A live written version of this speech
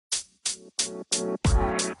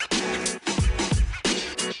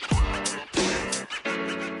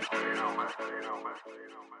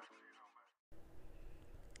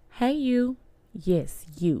Hey you, yes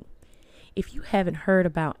you. If you haven't heard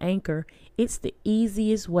about Anchor, it's the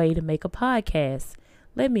easiest way to make a podcast.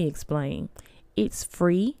 Let me explain. It's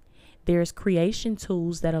free. There's creation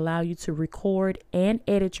tools that allow you to record and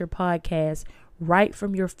edit your podcast right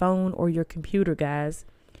from your phone or your computer, guys.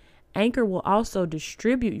 Anchor will also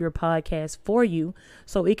distribute your podcast for you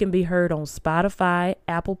so it can be heard on Spotify,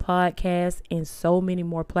 Apple Podcasts, and so many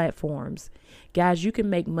more platforms. Guys, you can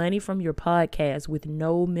make money from your podcast with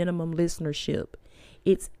no minimum listenership.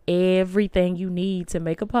 It's everything you need to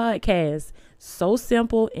make a podcast. So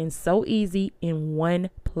simple and so easy in one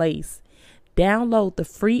place. Download the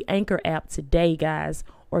free Anchor app today, guys,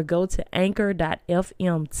 or go to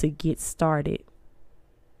anchor.fm to get started.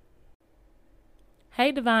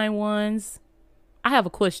 Hey, Divine Ones, I have a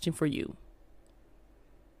question for you.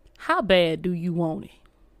 How bad do you want it?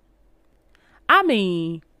 I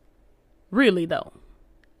mean, really though,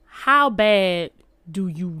 how bad do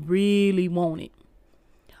you really want it?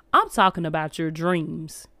 I'm talking about your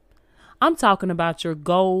dreams. I'm talking about your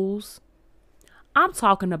goals. I'm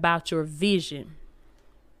talking about your vision.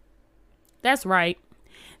 That's right.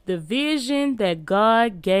 The vision that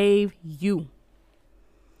God gave you.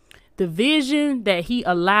 The vision that he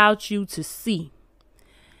allowed you to see.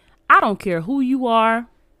 I don't care who you are.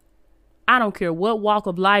 I don't care what walk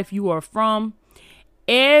of life you are from.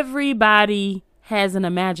 Everybody has an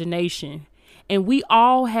imagination. And we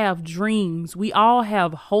all have dreams. We all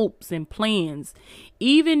have hopes and plans.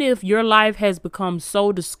 Even if your life has become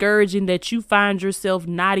so discouraging that you find yourself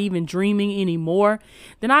not even dreaming anymore,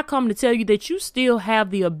 then I come to tell you that you still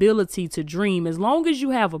have the ability to dream. As long as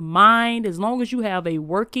you have a mind, as long as you have a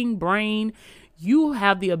working brain, you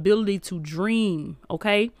have the ability to dream,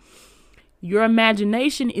 okay? Your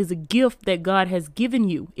imagination is a gift that God has given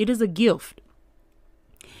you. It is a gift.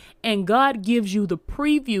 And God gives you the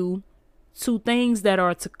preview to things that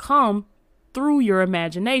are to come through your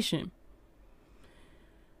imagination.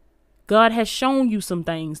 God has shown you some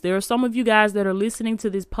things. There are some of you guys that are listening to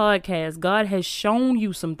this podcast. God has shown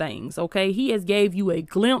you some things, okay? He has gave you a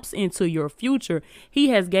glimpse into your future. He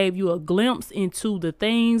has gave you a glimpse into the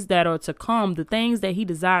things that are to come, the things that he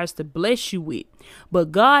desires to bless you with.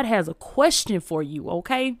 But God has a question for you,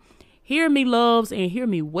 okay? Hear me, loves, and hear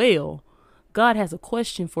me well. God has a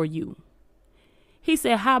question for you. He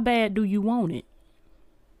said, how bad do you want it?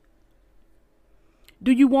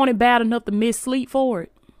 Do you want it bad enough to miss sleep for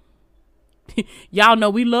it? Y'all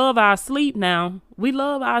know we love our sleep now. We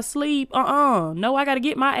love our sleep. No, I got to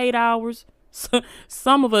get my 8 hours.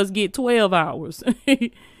 Some of us get 12 hours.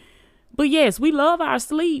 But yes, we love our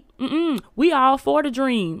sleep. We all for the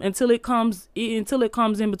dream until it comes in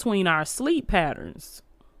between our sleep patterns.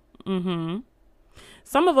 Some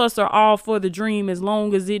of us are all for the dream as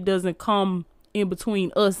long as it doesn't come in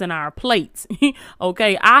between us and our plates.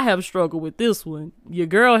 Okay, I have struggled with this one. Your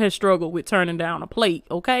girl has struggled with turning down a plate.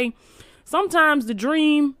 Okay, sometimes the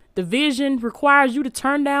dream, the vision requires you to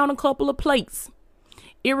turn down a couple of plates.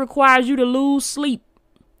 It requires you to lose sleep.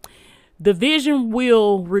 The vision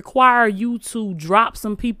will require you to drop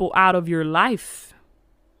some people out of your life.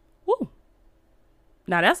 Woo.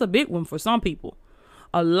 Now that's a big one for some people.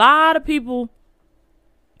 A lot of people,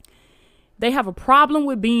 they have a problem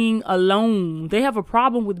with being alone. They have a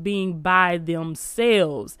problem with being by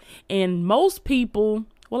themselves. And most people,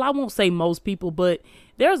 well, I won't say most people, but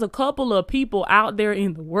there's a couple of people out there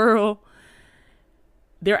in the world.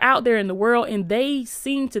 They're out there in the world and they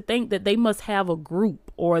seem to think that they must have a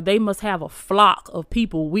group or they must have a flock of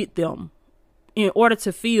people with them in order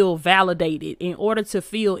to feel validated, in order to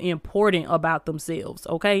feel important about themselves.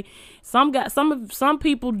 Okay. Some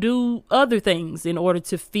people do other things in order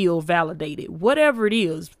to feel validated, whatever it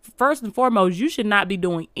is. First and foremost, you should not be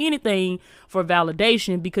doing anything for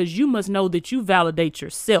validation because you must know that you validate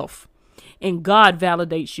yourself and God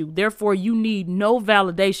validates you. Therefore, you need no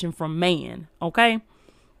validation from man. Okay.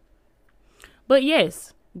 But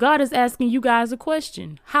yes, God is asking you guys a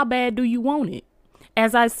question. How bad do you want it?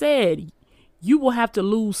 As I said, you will have to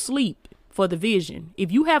lose sleep for the vision.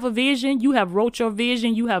 If you have a vision, you have wrote your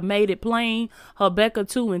vision, you have made it plain. Habakkuk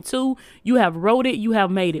 2:2, you have wrote it, you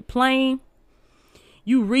have made it plain.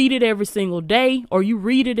 You read it every single day, or you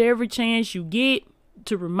read it every chance you get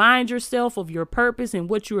to remind yourself of your purpose and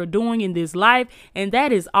what you are doing in this life. And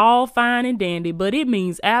that is all fine and dandy, but it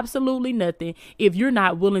means absolutely nothing if you're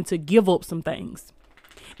not willing to give up some things.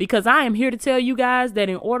 Because I am here to tell you guys that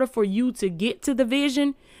in order for you to get to the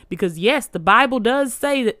vision, because yes, the Bible does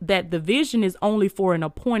say that the vision is only for an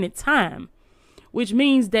appointed time, which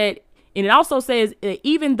means that And it also says,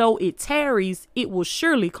 even though it tarries, it will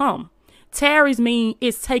surely come. Tarries mean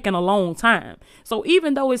it's taken a long time. So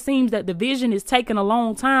even though it seems that the vision is taking a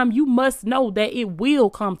long time, you must know that it will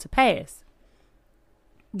come to pass.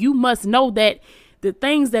 You must know that the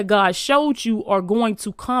things that God showed you are going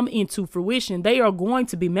to come into fruition. They are going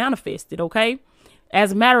to be manifested, okay?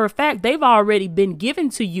 As a matter of fact, they've already been given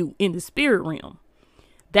to you in the spirit realm.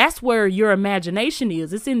 That's where your imagination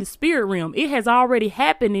is. It's in the spirit realm. It has already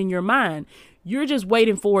happened in your mind. You're just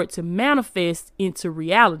waiting for it to manifest into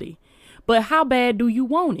reality. But how bad do you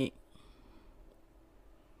want it?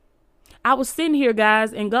 I was sitting here,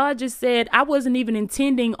 guys, and God just said I wasn't even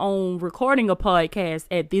intending on recording a podcast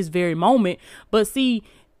at this very moment. But see,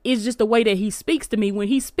 it's just the way that he speaks to me. When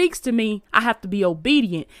he speaks to me, I have to be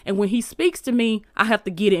obedient. And when he speaks to me, I have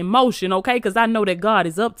to get in motion, okay? Because I know that God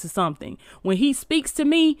is up to something. When he speaks to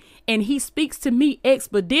me and he speaks to me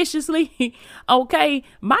expeditiously, okay,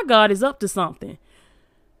 my God is up to something.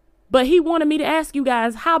 But he wanted me to ask you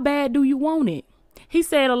guys, how bad do you want it? He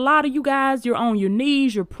said a lot of you guys, you're on your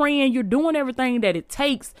knees, you're praying, you're doing everything that it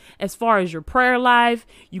takes as far as your prayer life.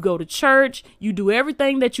 You go to church, you do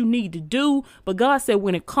everything that you need to do. But God said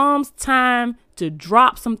when it comes time to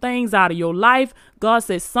drop some things out of your life, God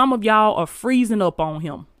said some of y'all are freezing up on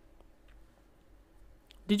him.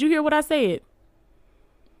 Did you hear what I said?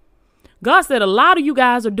 God said a lot of you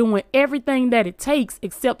guys are doing everything that it takes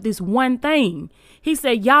except this one thing. He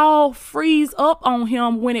said, y'all freeze up on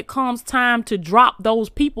him when it comes time to drop those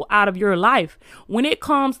people out of your life. When it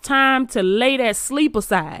comes time to lay that sleep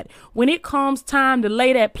aside. When it comes time to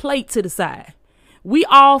lay that plate to the side. We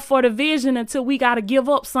all for the vision until we got to give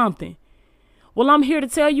up something. Well, I'm here to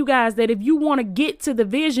tell you guys that if you want to get to the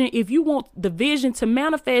vision, if you want the vision to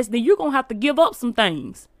manifest, then you're going to have to give up some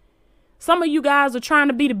things. Some of you guys are trying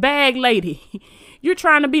to be the bag lady. You're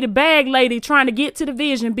trying to be the bag lady, trying to get to the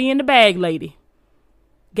vision, being the bag lady.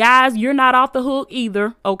 Guys, you're not off the hook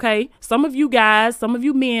either, okay? Some of you guys, some of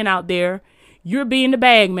you men out there, you're being the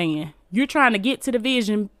bag man. You're trying to get to the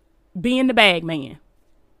vision being the bag man.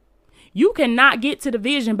 You cannot get to the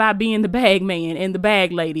vision by being the bag man and the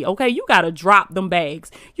bag lady, okay? You got to drop them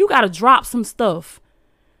bags. You got to drop some stuff.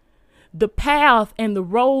 The path and the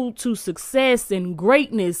road to success and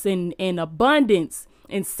greatness and abundance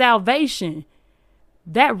and salvation,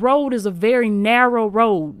 that road is a very narrow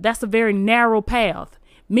road. That's a very narrow path.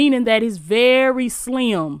 Meaning that it's very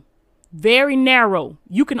slim, very narrow.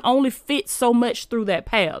 You can only fit so much through that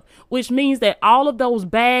path, which means that all of those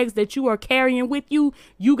bags that you are carrying with you,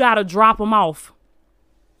 you got to drop them off.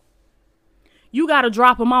 You got to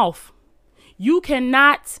drop them off. You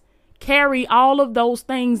cannot carry all of those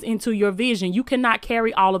things into your vision. You cannot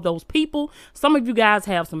carry all of those people. Some of you guys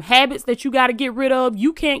have some habits that you got to get rid of.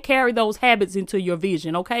 You can't carry those habits into your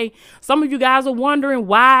vision, okay? Some of you guys are wondering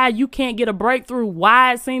why you can't get a breakthrough,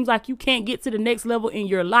 why it seems like you can't get to the next level in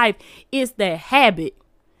your life. It's that habit.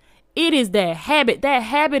 It is that habit. That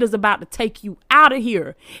habit is about to take you out of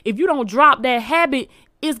here. If you don't drop that habit,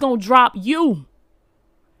 it's going to drop you.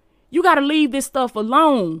 You got to leave this stuff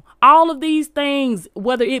alone. All of these things,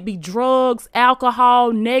 whether it be drugs,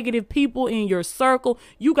 alcohol, negative people in your circle,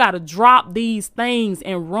 you got to drop these things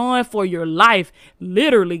and run for your life.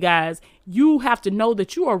 Literally, guys, you have to know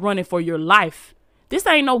that you are running for your life. This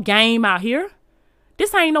ain't no game out here.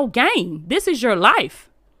 This ain't no game. This is your life.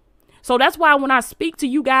 So that's why when I speak to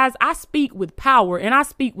you guys, I speak with power and I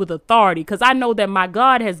speak with authority because I know that my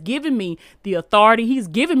God has given me the authority. He's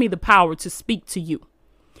given me the power to speak to you.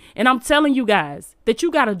 And I'm telling you guys that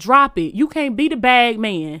you got to drop it. You can't be the bag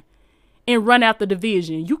man and run after the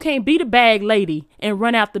vision. You can't be the bag lady and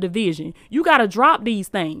run after the vision. You got to drop these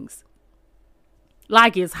things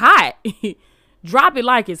like it's hot. Drop it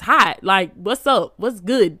like it's hot. Like, what's up? What's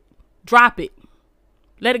good? Drop it.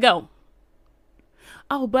 Let it go.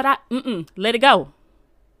 Oh, but let it go.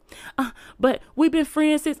 But we've been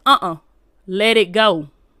friends since, let it go.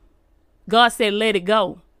 God said, let it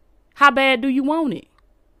go. How bad do you want it?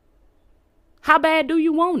 How bad do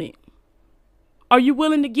you want it? Are you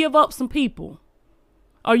willing to give up some people?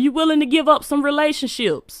 Are you willing to give up some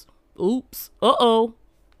relationships? Oops. Uh-oh.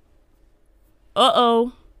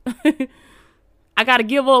 I got to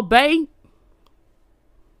give up, babe.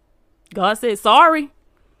 God said, sorry.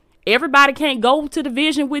 Everybody can't go to the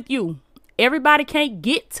vision with you. Everybody can't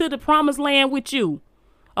get to the promised land with you.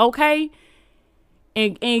 Okay?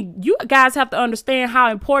 And you guys have to understand how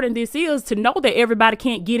important this is to know that everybody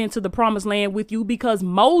can't get into the promised land with you, because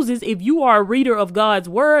Moses, if you are a reader of God's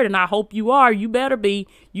word, and I hope you are, you better be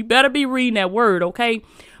reading that word. Okay.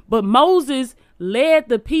 But Moses led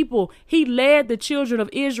the people. He led the children of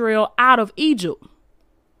Israel out of Egypt.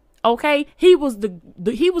 Okay, he was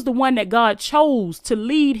the one that God chose to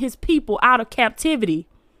lead his people out of captivity.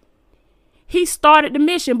 He started the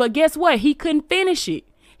mission, but guess what? He couldn't finish it.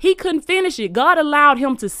 He couldn't finish it. God allowed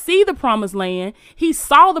him to see the promised land. He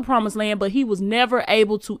saw the promised land, but he was never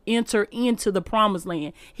able to enter into the promised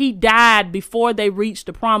land. He died before they reached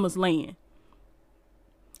the promised land.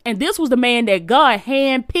 And this was the man that God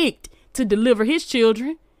handpicked to deliver his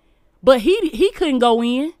children, but he couldn't go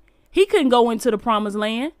in. He couldn't go into the promised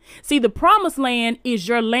land. See, the promised land is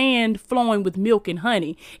your land flowing with milk and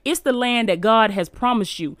honey. It's the land that God has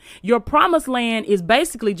promised you. Your promised land is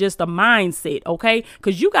basically just a mindset, okay?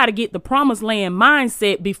 Because you got to get the promised land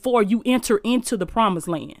mindset before you enter into the promised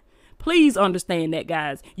land. Please understand that,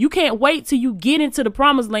 guys. You can't wait till you get into the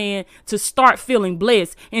promised land to start feeling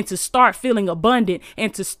blessed and to start feeling abundant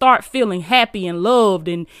and to start feeling happy and loved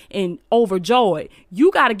and overjoyed. You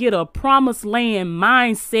got to get a promised land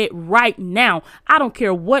mindset right now. I don't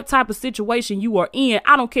care what type of situation you are in.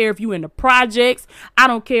 I don't care if you're in the projects. I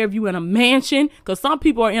don't care if you're in a mansion, because some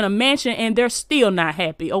people are in a mansion and they're still not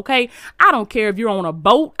happy. Okay. I don't care if you're on a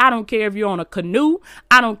boat. I don't care if you're on a canoe.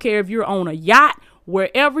 I don't care if you're on a yacht.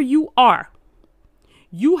 Wherever you are,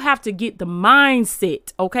 you have to get the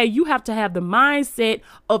mindset, okay? You have to have the mindset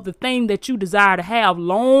of the thing that you desire to have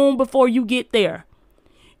long before you get there.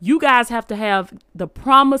 You guys have to have the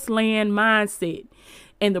promised land mindset.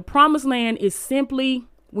 And the promised land is simply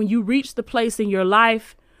when you reach the place in your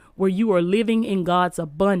life where you are living in God's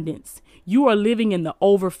abundance. You are living in the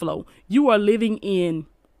overflow. You are living in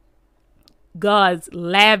God's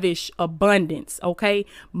lavish abundance. Okay.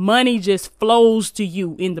 Money just flows to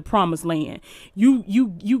you in the promised land. You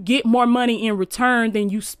get more money in return than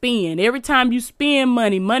you spend. Every time you spend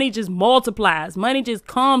money, money just multiplies. Money just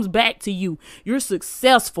comes back to you. You're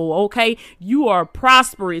successful. Okay. You are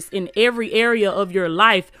prosperous in every area of your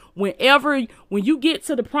life. When you get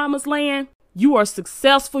to the promised land, you are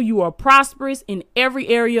successful. You are prosperous in every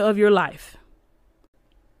area of your life.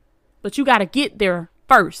 But you got to get there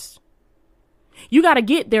first. You got to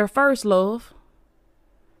get there first, love.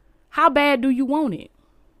 How bad do you want it?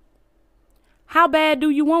 How bad do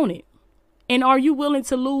you want it? And are you willing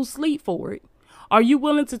to lose sleep for it? Are you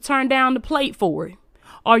willing to turn down the plate for it?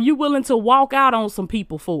 Are you willing to walk out on some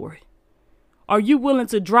people for it? Are you willing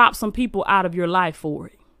to drop some people out of your life for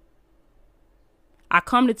it? I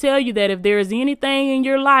come to tell you that if there is anything in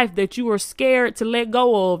your life that you are scared to let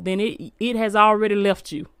go of, then it has already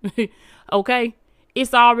left you. Okay?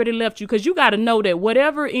 It's already left you, because you got to know that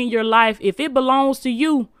whatever in your life, if it belongs to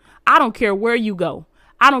you, I don't care where you go.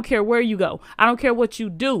 I don't care where you go. I don't care what you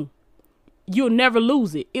do. You'll never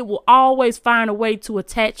lose it. It will always find a way to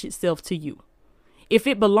attach itself to you. If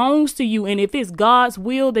it belongs to you and if it's God's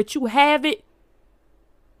will that you have it,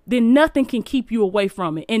 then nothing can keep you away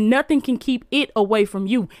from it, and nothing can keep it away from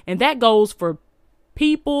you. And that goes for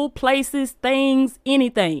people, places, things,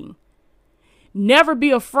 anything. Never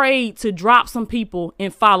be afraid to drop some people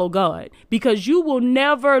and follow God, because you will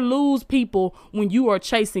never lose people when you are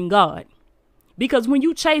chasing God. Because when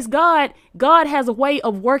you chase God, God has a way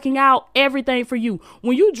of working out everything for you.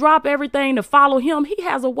 When you drop everything to follow him, he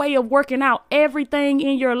has a way of working out everything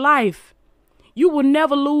in your life. You will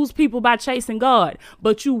never lose people by chasing God,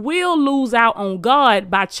 but you will lose out on God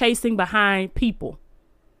by chasing behind people.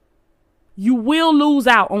 You will lose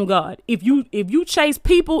out on God. If you chase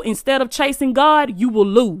people instead of chasing God, you will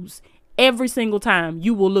lose. Every single time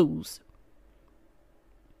you will lose.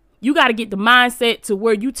 You got to get the mindset to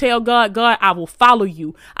where you tell God, God, I will follow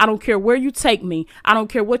you. I don't care where you take me. I don't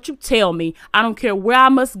care what you tell me. I don't care where I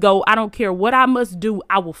must go. I don't care what I must do.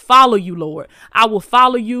 I will follow you, Lord. I will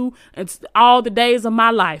follow you all the days of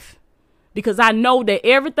my life. Because I know that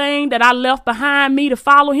everything that I left behind me to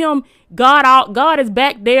follow him, God is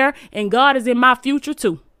back there, and God is in my future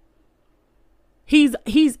too. He's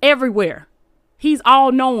everywhere. He's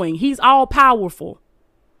all knowing. He's all powerful.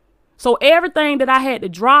 So everything that I had to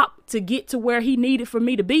drop to get to where he needed for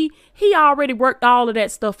me to be, he already worked all of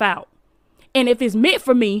that stuff out. And if it's meant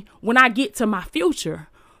for me when I get to my future,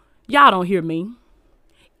 y'all don't hear me.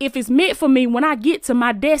 If it's meant for me when I get to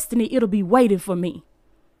my destiny, it'll be waiting for me.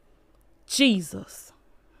 Jesus.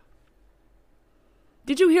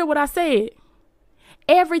 Did you hear what I said?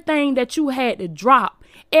 Everything that you had to drop,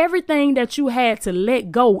 everything that you had to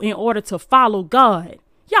let go in order to follow God.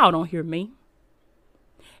 Y'all don't hear me.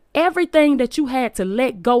 Everything that you had to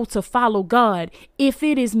let go to follow God, if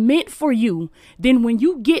it is meant for you, then when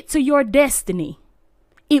you get to your destiny,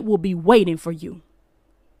 it will be waiting for you.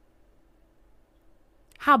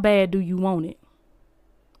 How bad do you want it?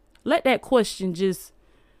 Let that question just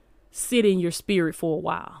sit in your spirit for a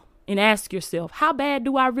while and ask yourself, how bad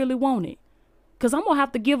do I really want it? Because I'm going to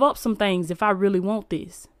have to give up some things if I really want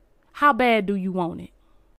this. How bad do you want it?